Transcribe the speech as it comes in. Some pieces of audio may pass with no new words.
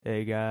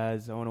Hey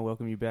guys, I want to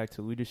welcome you back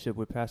to Leadership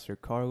with Pastor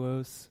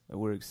Carlos.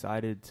 We're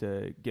excited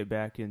to get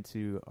back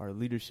into our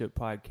leadership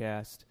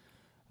podcast.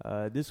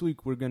 This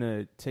week we're going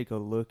to take a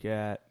look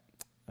at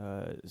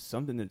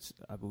something that's,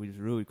 I believe, is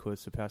really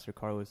close to Pastor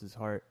Carlos's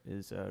heart.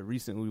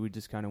 Recently we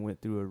just kind of went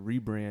through a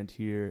rebrand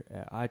here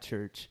at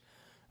iChurch.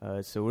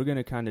 So we're going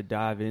to kind of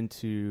dive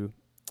into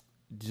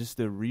just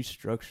the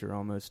restructure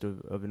almost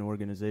of an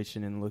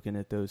organization and looking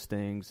at those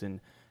things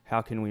and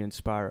how can we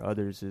inspire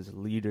others as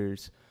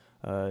leaders.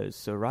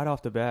 So right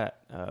off the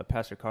bat,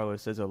 Pastor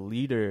Carlos, as a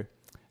leader,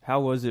 how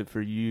was it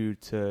for you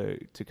to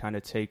kind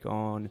of take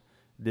on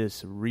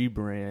this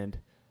rebrand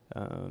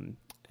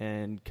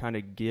and kind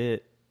of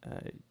get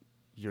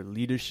your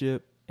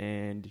leadership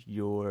and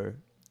your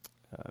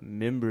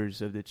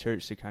members of the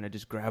church to kind of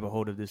just grab a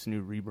hold of this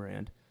new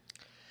rebrand?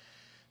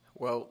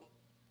 Well,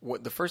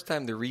 the first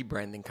time the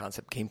rebranding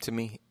concept came to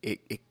me,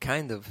 it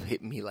kind of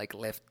hit me like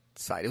left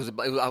side.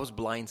 I was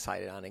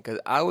blindsided on it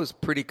because I was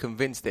pretty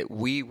convinced that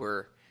we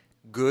were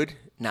good,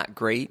 not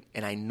great,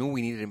 and I knew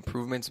we needed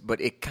improvements, but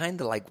it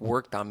kind of like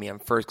worked on me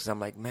at first because I'm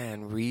like,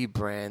 man,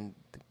 rebrand,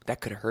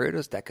 that could hurt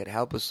us, that could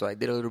help us. So I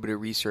did a little bit of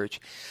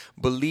research.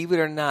 Believe it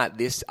or not,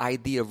 this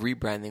idea of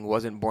rebranding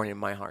wasn't born in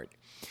my heart.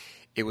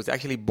 It was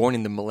actually born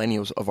in the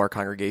millennials of our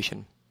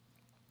congregation.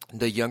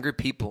 The younger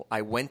people,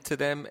 I went to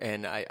them,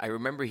 and I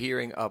remember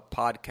hearing a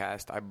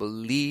podcast. I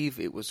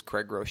believe it was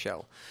Craig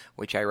Rochelle,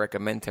 which I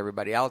recommend to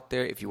everybody out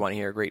there. If you want to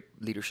hear a great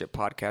leadership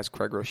podcast,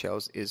 Craig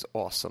Rochelle's is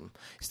awesome.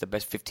 It's the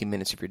best 15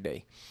 minutes of your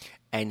day.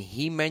 And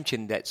he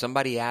mentioned that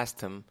somebody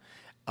asked him,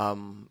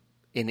 and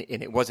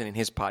it wasn't in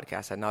his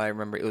podcast. Now I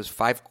remember it was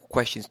 5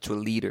 questions to a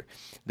leader.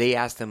 They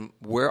asked him,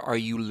 where are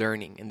you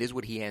learning? And this is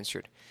what he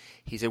answered.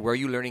 He said, where are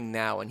you learning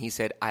now? And he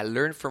said, I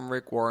learned from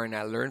Rick Warren.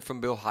 I learned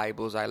from Bill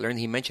Hybels.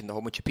 He mentioned a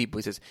whole bunch of people.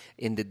 He says,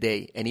 in the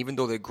day. And even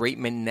though they're great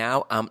men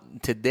now,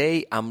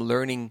 today I'm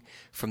learning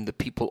from the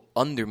people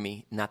under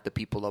me, not the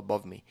people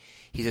above me.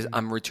 He says,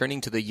 I'm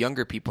returning to the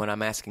younger people and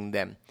I'm asking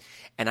them.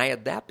 And I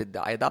adopted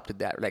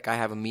that. Like I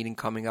have a meeting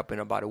coming up in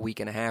about a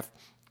week and a half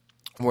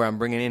where I'm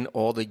bringing in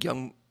all the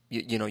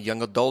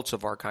young adults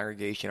of our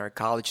congregation, our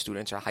college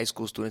students, our high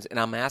school students, and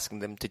I'm asking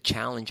them to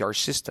challenge our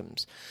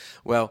systems.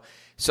 Well,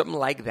 something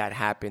like that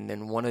happened,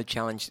 and one of the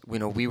challenge,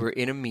 we were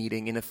in a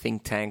meeting in a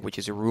think tank, which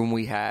is a room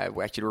we have.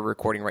 We're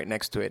recording right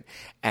next to it,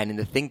 and in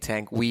the think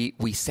tank, we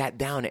sat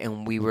down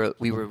and we were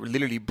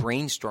literally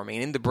brainstorming.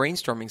 And in the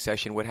brainstorming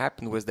session, what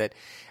happened was that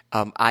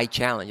I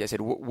challenged. I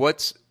said,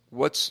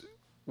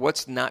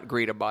 what's not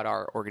great about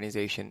our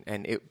organization?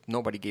 And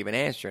nobody gave an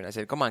answer. And I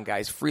said, come on,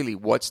 guys, freely,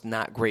 what's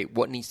not great?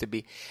 What needs to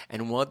be?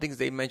 And one of the things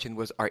they mentioned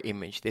was our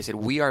image. They said,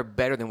 we are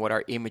better than what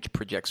our image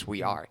projects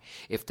we are.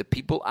 If the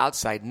people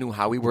outside knew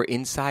how we were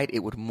inside, it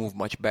would move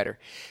much better.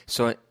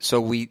 So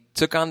we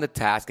took on the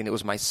task, and it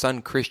was my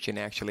son, Christian,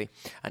 actually,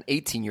 an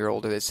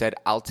 18-year-old, that said,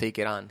 I'll take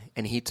it on.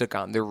 And he took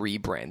on the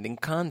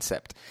rebranding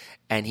concept.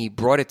 And he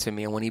brought it to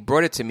me. And when he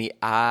brought it to me,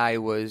 I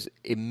was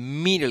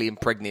immediately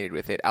impregnated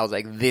with it. I was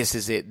like, this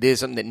is it. This is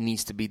something that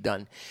needs to be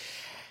done.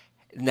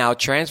 Now,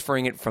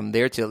 transferring it from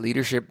there to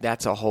leadership,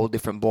 that's a whole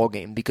different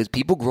ballgame because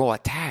people grow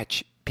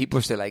attached.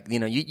 People say, like,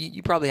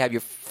 you probably have your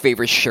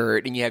favorite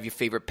shirt and you have your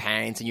favorite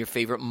pants and your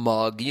favorite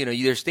mug.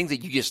 There's things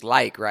that you just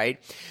like, right?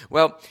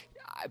 Well,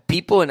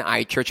 people in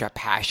iChurch are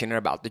passionate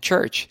about the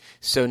church.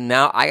 So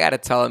now I got to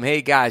tell them,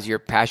 hey, guys, you're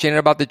passionate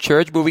about the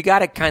church, but we got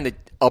to kind of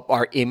up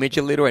our image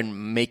a little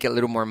and make it a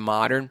little more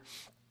modern.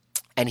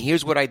 And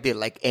here's what I did.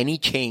 Like any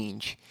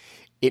change,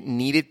 it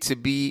needed to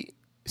be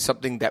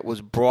something that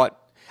was brought.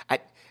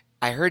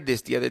 I heard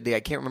this the other day. I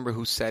can't remember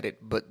who said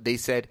it, but they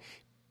said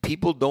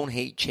people don't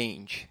hate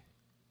change.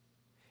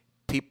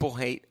 People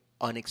hate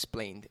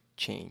unexplained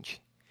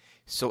change.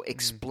 So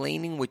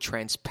explaining with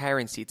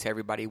transparency to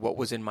everybody what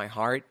was in my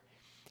heart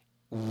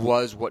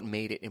was what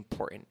made it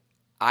important.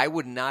 I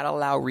would not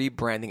allow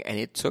rebranding, and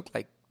it took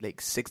like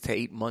 6 to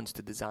 8 months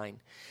to design.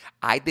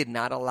 I did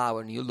not allow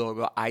a new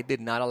logo. I did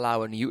not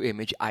allow a new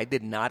image. I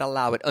did not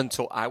allow it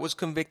until I was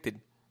convicted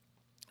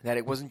that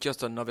it wasn't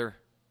just another,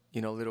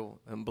 little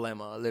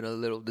emblema, a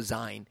little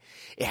design.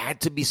 It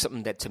had to be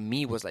something that to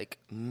me was like,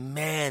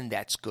 man,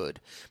 that's good.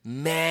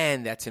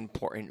 Man, that's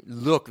important.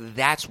 Look,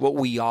 that's what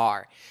we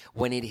are.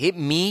 When it hit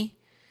me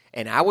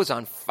and I was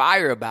on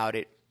fire about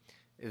it,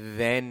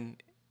 then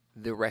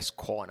the rest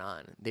caught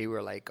on. They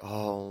were like,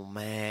 oh,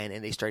 man,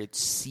 and they started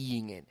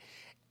seeing it.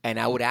 And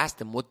I would ask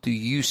them, what do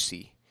you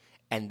see?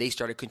 And they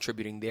started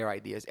contributing their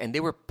ideas. And they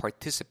were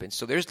participants.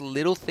 So there's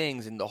little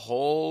things in the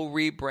whole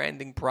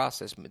rebranding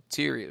process,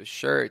 materials,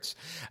 shirts,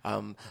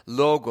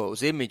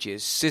 logos,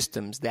 images,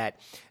 systems that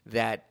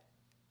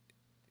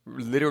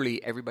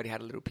literally everybody had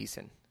a little piece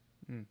in.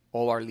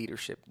 All our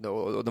leadership,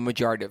 the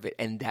majority of it.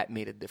 And that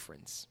made a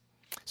difference.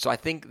 So I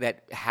think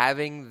that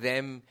having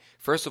them,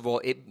 first of all,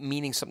 it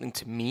meaning something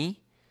to me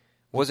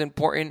was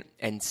important.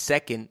 And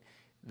second,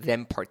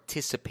 them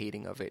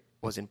participating of it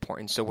was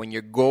important. So when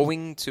you're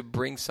going to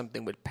bring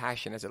something with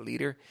passion as a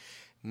leader,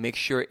 make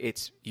sure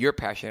you're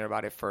passionate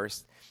about it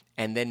first,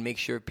 and then make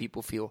sure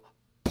people feel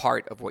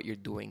part of what you're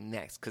doing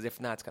next. Because if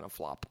not, it's going to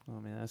flop.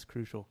 Oh, man, that's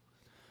crucial.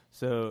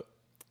 So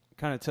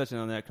kind of touching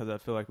on that, because I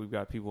feel like we've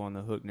got people on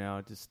the hook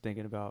now just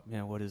thinking about,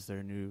 man, what is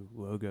their new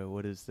logo?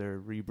 What is their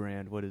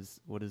rebrand? What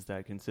does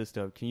that consist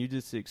of? Can you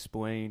just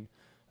explain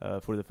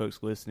for the folks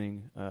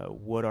listening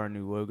what our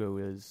new logo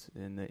is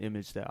and the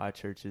image that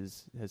iChurch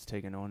has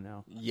taken on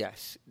now?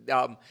 Yes.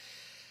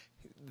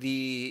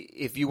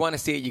 If you want to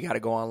see it, you got to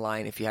go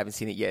online. If you haven't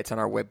seen it yet, it's on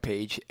our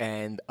webpage,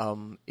 and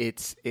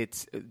it's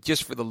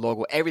just for the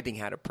logo. Everything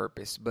had a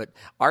purpose, but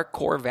our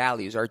core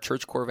values, our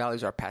church core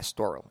values, are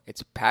pastoral.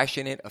 It's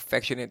passionate,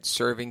 affectionate,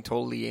 serving,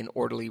 totally in,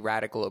 orderly,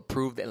 radical,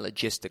 approved, and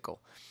logistical.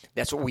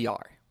 That's what we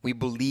are. We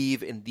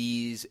believe in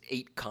these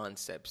 8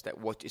 concepts.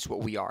 It's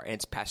what we are, and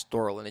it's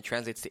pastoral, and it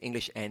translates to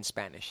English and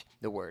Spanish.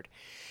 The word.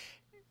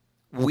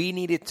 We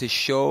needed to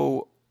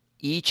show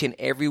each and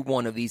every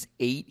one of these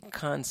 8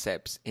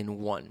 concepts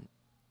in one.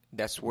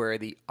 That's where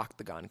the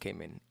octagon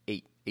came in,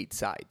 8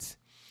 sides.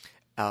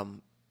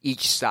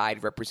 Each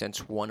side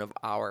represents one of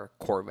our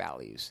core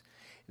values.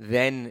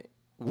 Then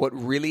what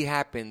really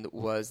happened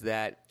was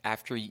that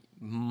after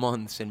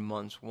months and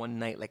months, one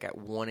night, like at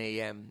 1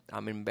 a.m.,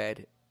 I'm in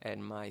bed,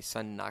 and my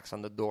son knocks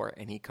on the door,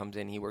 and he comes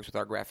in. He works with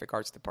our graphic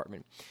arts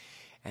department.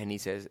 And he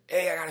says,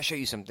 "Hey, I got to show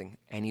you something."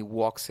 And he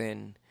walks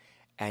in,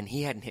 and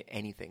he hadn't hit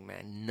anything,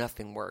 man.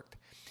 Nothing worked.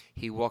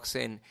 He walks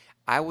in.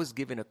 I was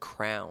given a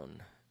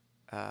crown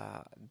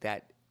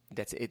it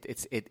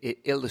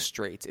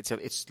illustrates.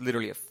 It's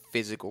literally a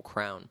physical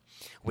crown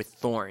with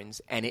thorns,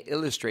 and it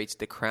illustrates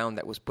the crown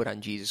that was put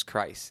on Jesus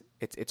Christ.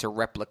 It's a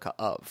replica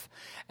of,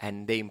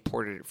 and they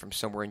imported it from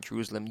somewhere in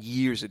Jerusalem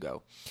years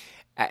ago.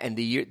 And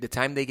the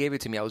time they gave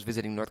it to me, I was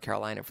visiting North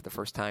Carolina for the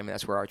first time, and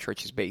that's where our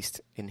church is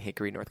based, in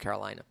Hickory, North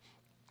Carolina.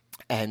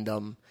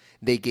 And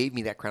they gave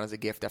me that crown as a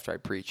gift after I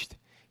preached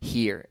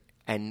here.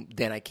 And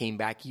then I came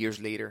back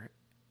years later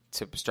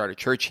to start a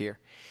church here.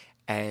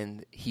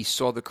 And he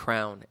saw the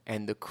crown,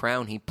 and the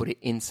crown, he put it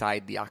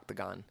inside the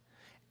octagon.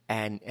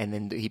 And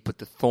then he put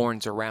the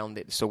thorns around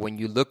it. So when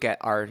you look at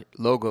our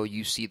logo,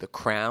 you see the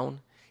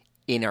crown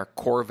in our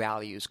core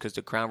values, because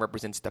the crown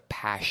represents the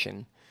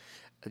passion,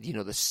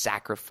 the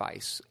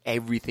sacrifice,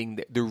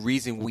 everything. The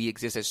reason we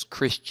exist as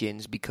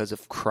Christians, because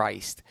of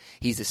Christ.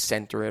 He's the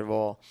center of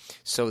all.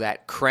 So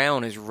that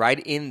crown is right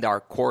in our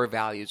core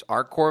values.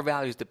 Our core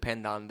values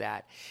depend on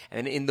that.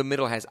 And then in the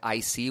middle has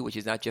IC, which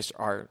is not just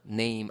our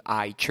name,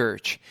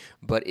 iChurch,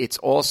 but it's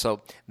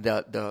also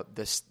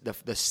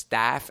the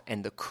staff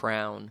and the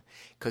crown,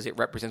 because it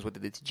represents what they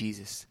did to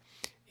Jesus.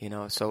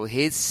 So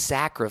his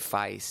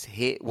sacrifice,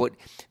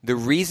 the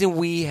reason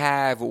we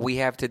have what we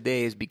have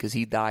today is because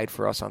he died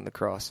for us on the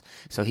cross.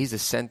 So he's the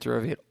center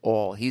of it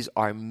all. He's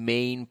our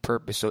main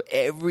purpose. So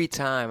every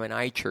time an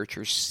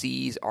iChurcher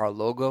sees our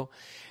logo,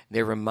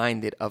 they're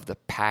reminded of the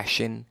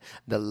passion,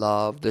 the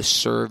love, the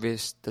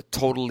service, the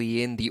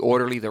totally in, the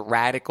orderly, the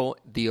radical,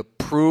 the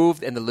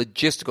approved, and the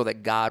logistical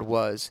that God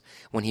was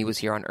when he was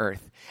here on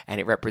earth.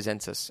 And it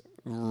represents us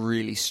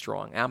really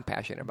strong. I'm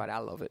passionate about it. I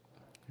love it.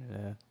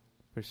 Yeah.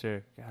 For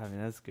sure. I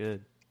mean, that's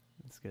good.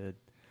 That's good.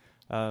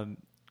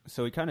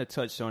 So we kind of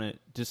touched on it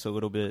just a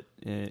little bit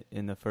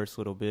in the first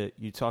little bit.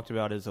 You talked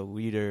about, as a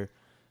leader,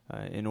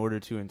 in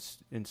order to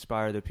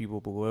inspire the people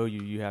below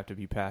you, you have to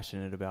be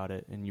passionate about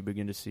it, and you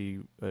begin to see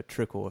a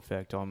trickle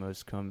effect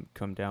almost come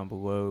down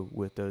below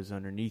with those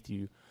underneath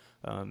you.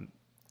 Can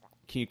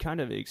you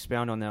kind of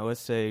expound on that? Let's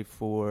say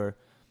for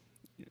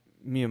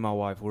me and my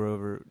wife, we're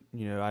over,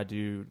 I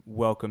do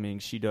welcoming,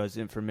 she does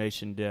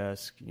information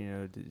desk,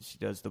 she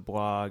does the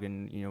blog,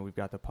 and, we've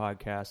got the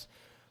podcast.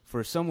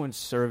 For someone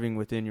serving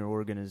within your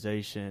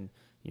organization,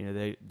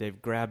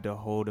 they've grabbed a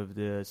hold of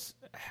this.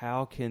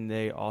 How can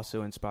they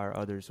also inspire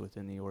others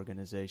within the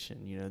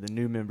organization, the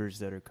new members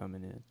that are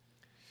coming in?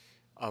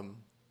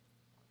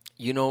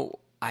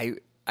 I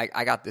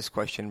got this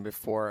question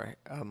before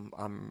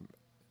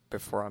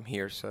I'm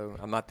here, so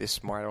I'm not this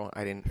smart.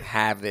 I didn't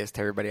have this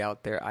to everybody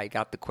out there. I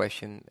got the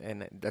question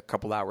a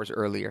couple hours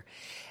earlier,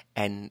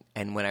 and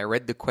when I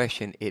read the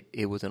question,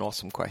 it was an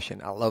awesome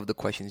question. I love the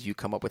questions you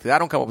come up with. I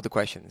don't come up with the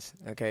questions,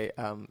 okay?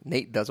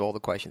 Nate does all the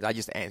questions. I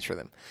just answer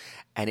them,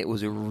 and it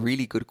was a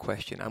really good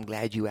question. I'm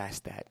glad you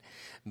asked that,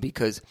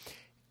 because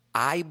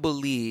I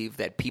believe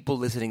that people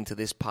listening to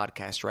this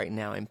podcast right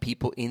now, and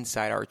people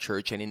inside our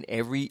church and in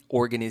every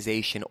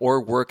organization or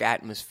work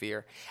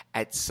atmosphere,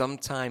 at some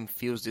time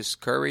feels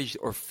discouraged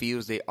or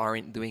feels they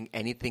aren't doing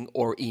anything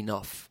or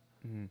enough.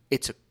 Mm-hmm.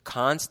 It's a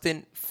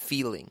constant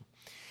feeling.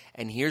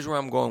 And here's where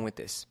I'm going with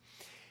this.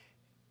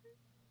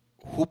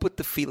 Who put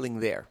the feeling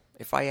there?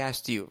 If I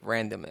asked you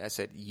randomly, I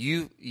said,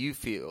 you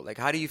feel, like,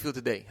 how do you feel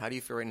today? How do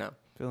you feel right now?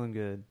 Feeling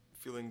good.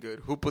 Feeling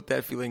good. Who put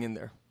that feeling in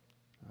there?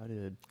 I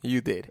did.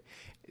 You did.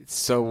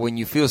 So when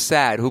you feel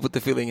sad, who put the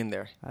feeling in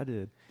there? I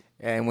did.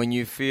 And when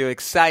you feel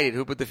excited,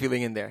 who put the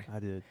feeling in there? I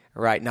did.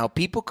 Right. Now,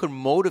 people could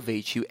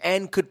motivate you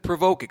and could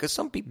provoke it, because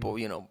some people,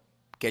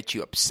 get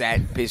you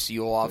upset, piss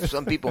you off.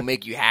 Some people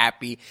make you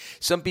happy.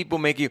 Some people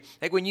make you,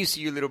 like when you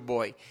see your little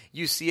boy,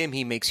 you see him,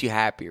 he makes you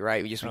happy,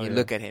 right? Just when you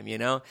look at him,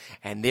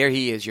 and there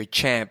he is, your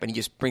champ, and he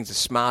just brings a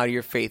smile to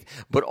your face.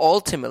 But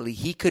ultimately,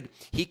 he could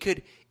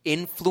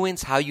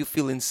influence how you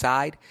feel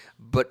inside,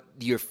 but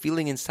your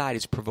feeling inside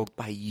is provoked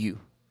by you.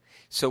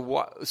 So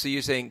what? So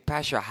you're saying,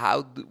 Pastor,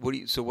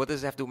 so what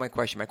does that have to do with my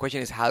question? My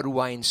question is, how do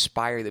I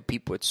inspire the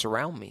people that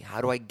surround me?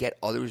 How do I get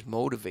others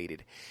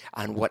motivated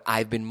on what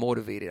I've been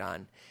motivated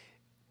on?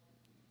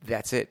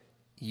 That's it.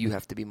 You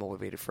have to be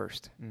motivated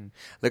first.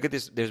 Look at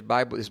this. There's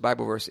this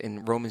Bible verse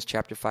in Romans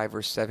chapter 5,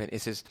 verse 7.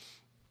 It says,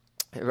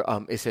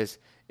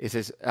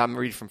 I'm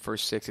reading from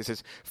verse 6. It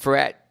says, for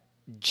at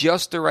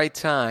just the right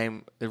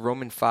time, the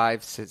Romans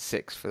 5 says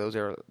 6. For those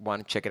that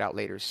want to check it out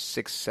later,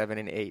 6, 7,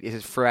 and 8. It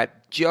says, for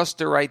at just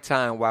the right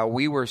time, while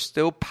we were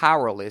still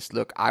powerless,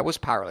 look, I was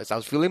powerless. I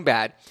was feeling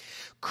bad.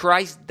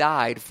 Christ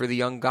died for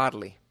the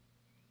ungodly.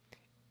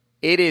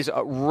 It is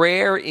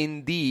rare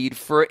indeed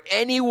for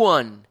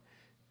anyone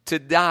to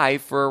die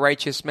for a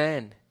righteous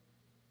man.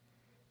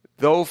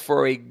 Though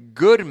for a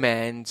good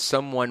man,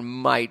 someone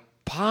might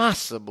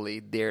possibly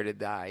dare to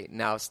die.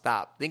 Now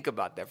stop. Think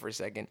about that for a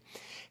second.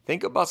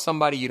 Think about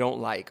somebody you don't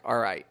like. All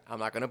right, I'm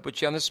not going to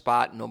put you on the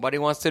spot. Nobody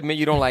wants to admit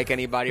you don't like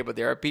anybody, but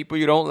there are people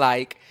you don't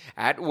like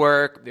at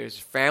work. There's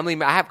family.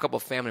 I have a couple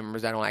of family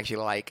members I don't actually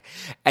like.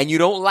 And you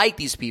don't like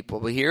these people,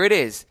 but here it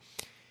is.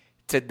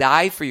 To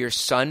die for your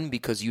son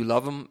because you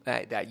love him,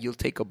 that you'll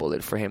take a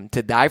bullet for him.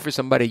 To die for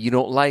somebody you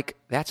don't like,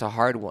 that's a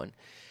hard one.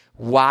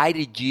 Why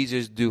did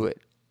Jesus do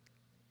it?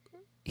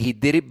 He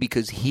did it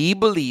because he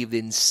believed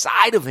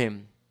inside of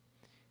him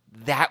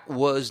that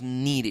was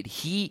needed.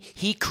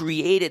 He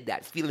created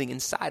that feeling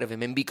inside of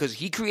him. And because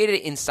he created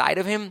it inside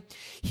of him,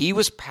 he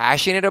was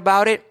passionate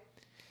about it.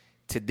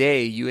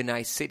 Today, you and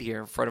I sit here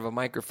in front of a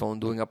microphone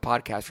doing a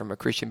podcast from a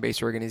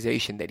Christian-based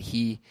organization that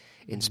he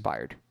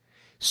inspired.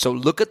 So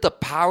look at the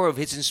power of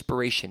his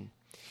inspiration.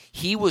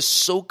 He was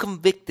so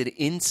convicted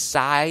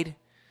inside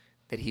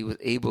that he was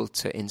able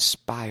to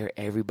inspire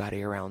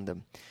everybody around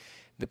him.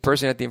 The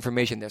person at the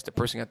information desk, the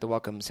person at the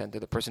welcome center,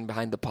 the person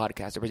behind the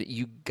podcast,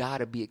 you got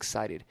to be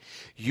excited.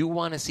 You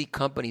want to see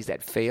companies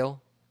that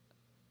fail?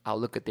 I'll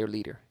look at their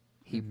leader.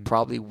 He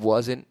probably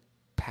wasn't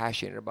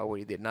passionate about what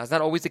he did. Now, it's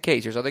not always the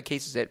case. There's other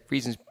cases that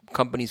reasons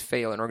companies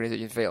fail and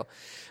organizations fail.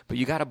 But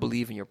you got to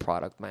believe in your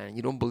product, man.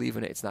 You don't believe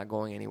in it, it's not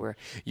going anywhere.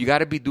 You got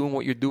to be doing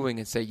what you're doing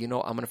and say, I'm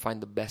going to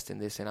find the best in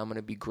this and I'm going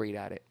to be great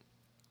at it.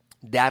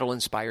 That'll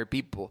inspire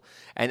people.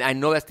 And I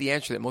know that's the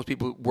answer that most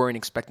people weren't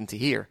expecting to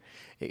hear.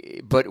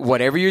 But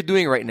whatever you're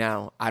doing right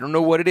now, I don't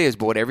know what it is,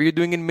 but whatever you're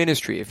doing in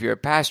ministry, if you're a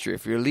pastor,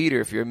 if you're a leader,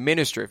 if you're a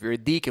minister, if you're a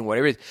deacon,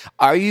 whatever it is,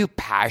 are you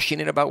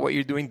passionate about what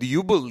you're doing? Do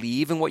you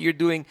believe in what you're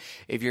doing?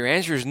 If your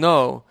answer is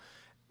no,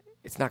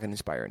 it's not going to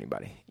inspire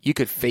anybody. You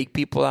could fake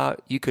people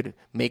out. You could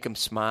make them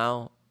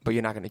smile, but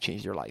you're not going to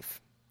change their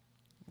life.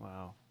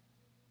 Wow.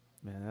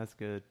 Man, that's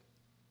good.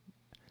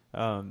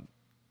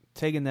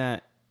 Taking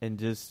that and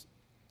just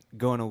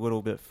going a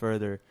little bit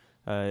further,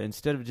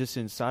 instead of just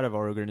inside of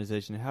our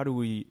organization, how do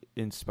we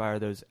inspire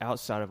those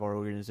outside of our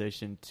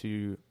organization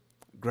to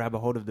grab a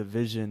hold of the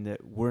vision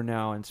that we're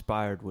now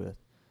inspired with?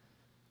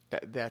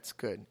 That's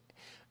good.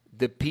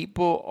 The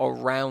people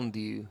around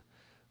you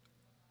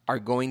are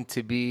going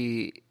to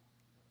be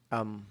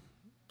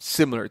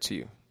similar to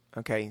you.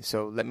 Okay,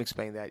 so let me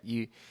explain that.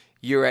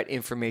 You're at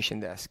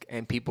information desk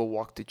and people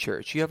walk to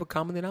church. You have a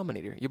common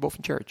denominator. You're both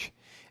in church.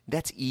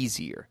 That's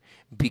easier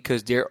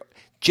because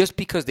just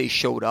because they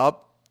showed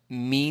up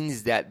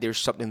means that there's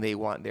something they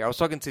want there. I was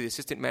talking to the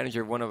assistant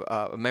manager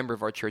of a member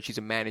of our church. She's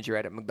a manager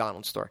at a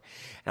McDonald's store.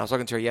 And I was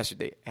talking to her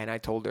yesterday and I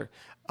told her,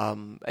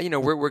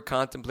 we're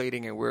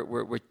contemplating and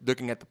we're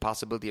looking at the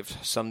possibility of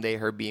someday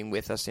her being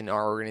with us in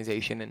our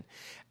organization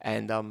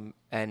and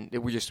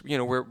we're just,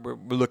 we're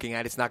looking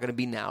at it. It's not going to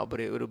be now,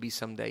 but it'll be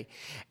someday.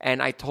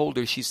 And I told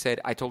her,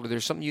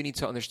 there's something you need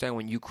to understand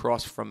when you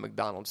cross from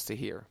McDonald's to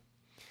here.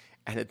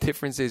 And the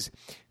difference is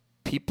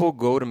people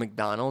go to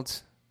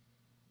McDonald's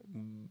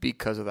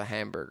because of the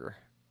hamburger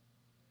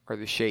or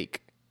the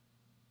shake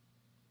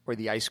or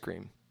the ice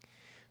cream.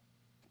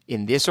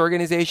 In this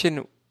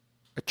organization,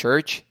 a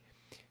church,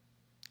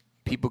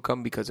 people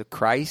come because of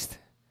Christ,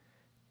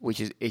 which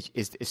is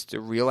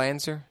the real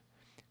answer.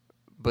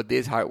 But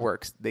this is how it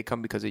works. They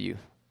come because of you.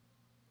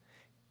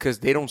 Because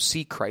they don't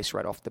see Christ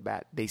right off the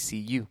bat. They see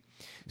you.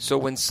 So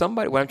what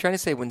I'm trying to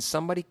say, when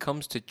somebody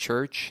comes to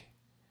church,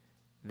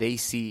 they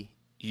see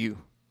you.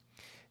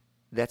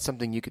 That's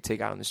something you could take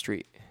out on the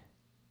street.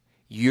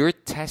 Your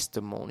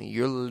testimony,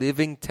 your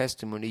living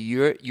testimony,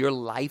 your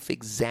life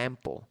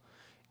example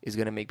is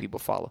going to make people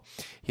follow.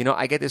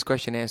 I get this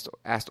question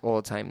asked all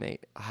the time,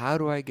 Nate. How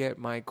do I get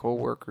my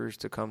coworkers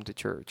to come to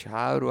church?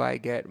 How do I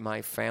get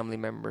my family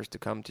members to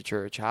come to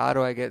church? How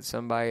do I get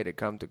somebody to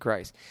come to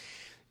Christ?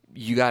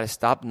 You got to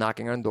stop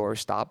knocking on doors.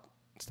 Stop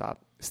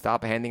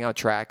handing out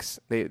tracts.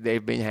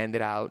 They've been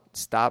handed out.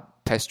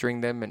 Stop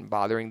pestering them and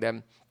bothering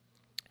them.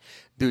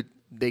 Dude,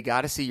 they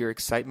got to see your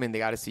excitement. They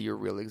got to see your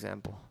real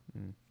example.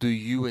 Do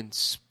you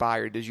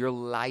inspire? Does your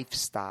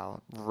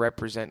lifestyle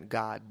represent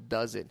God?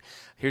 Does it?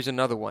 Here's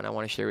another one I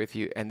want to share with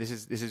you. And this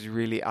is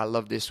really, I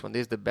love this one.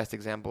 This is the best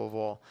example of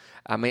all.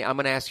 I'm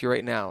going to ask you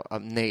right now,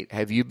 Nate,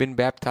 have you been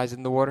baptized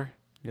in the water?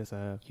 Yes, I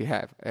have. You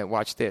have. And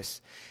watch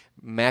this.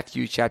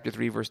 Matthew chapter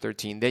 3, verse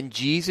 13. Then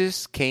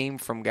Jesus came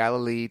from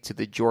Galilee to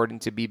the Jordan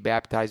to be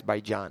baptized by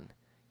John.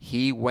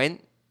 He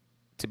went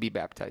to be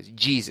baptized.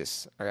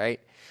 Jesus, all right?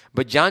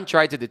 But John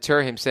tried to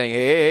deter him, saying,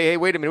 hey,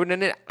 wait a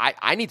minute.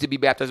 I need to be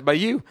baptized by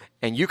you.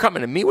 And you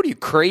coming to me? What are you,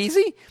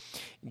 crazy?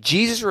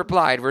 Jesus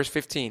replied, verse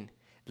 15,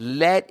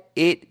 let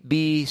it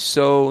be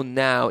so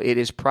now. It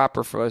is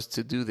proper for us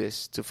to do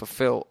this, to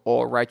fulfill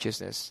all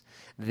righteousness.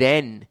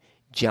 Then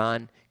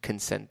John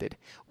consented.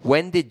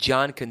 When did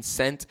John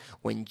consent?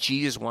 When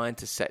Jesus wanted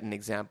to set an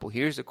example.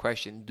 Here's the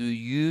question. Do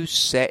you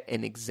set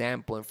an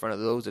example in front of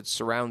those that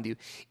surround you,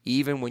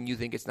 even when you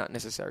think it's not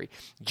necessary?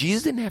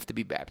 Jesus didn't have to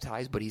be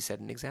baptized, but he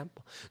set an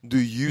example. Do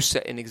you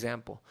set an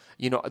example?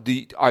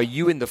 Are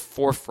you in the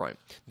forefront?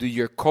 Do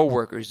your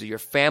coworkers, do your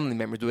family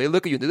members, do they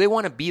look at you? Do they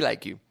want to be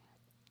like you?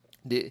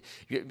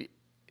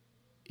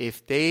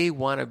 If they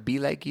want to be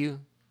like you,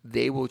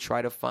 they will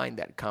try to find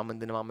that common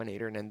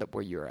denominator and end up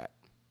where you're at.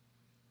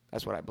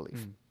 That's what I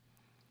believe.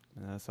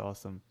 That's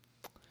awesome.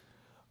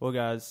 Well,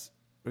 guys,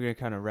 we're going to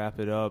kind of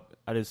wrap it up.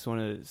 I just want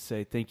to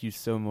say thank you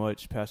so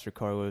much, Pastor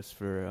Carlos,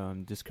 for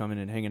just coming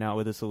and hanging out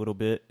with us a little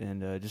bit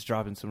and just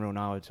dropping some real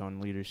knowledge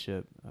on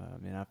leadership.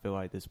 And I feel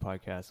like this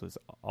podcast was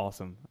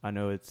awesome. I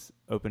know it's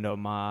opened up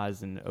my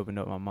eyes and opened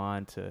up my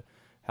mind to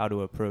how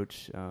to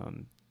approach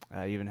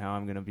even how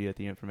I'm going to be at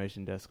the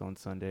information desk on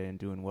Sunday and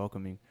doing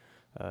welcoming.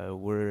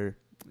 We're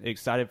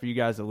excited for you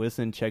guys to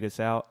listen. Check us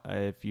out.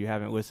 If you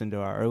haven't listened to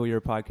our earlier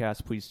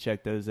podcasts, please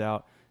check those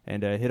out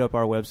and hit up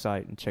our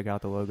website and check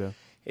out the logo.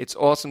 It's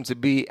awesome to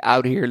be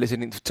out here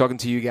listening, talking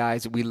to you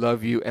guys. We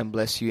love you and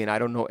bless you. And I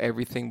don't know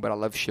everything, but I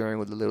love sharing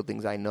with the little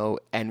things I know.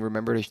 And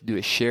remember to do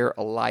a share,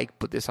 a like,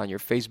 put this on your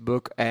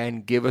Facebook,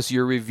 and give us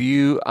your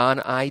review on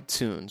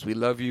iTunes. We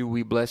love you.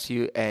 We bless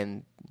you.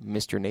 And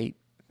Mr. Nate,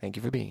 thank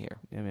you for being here.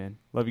 Yeah, man.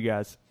 Love you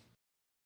guys.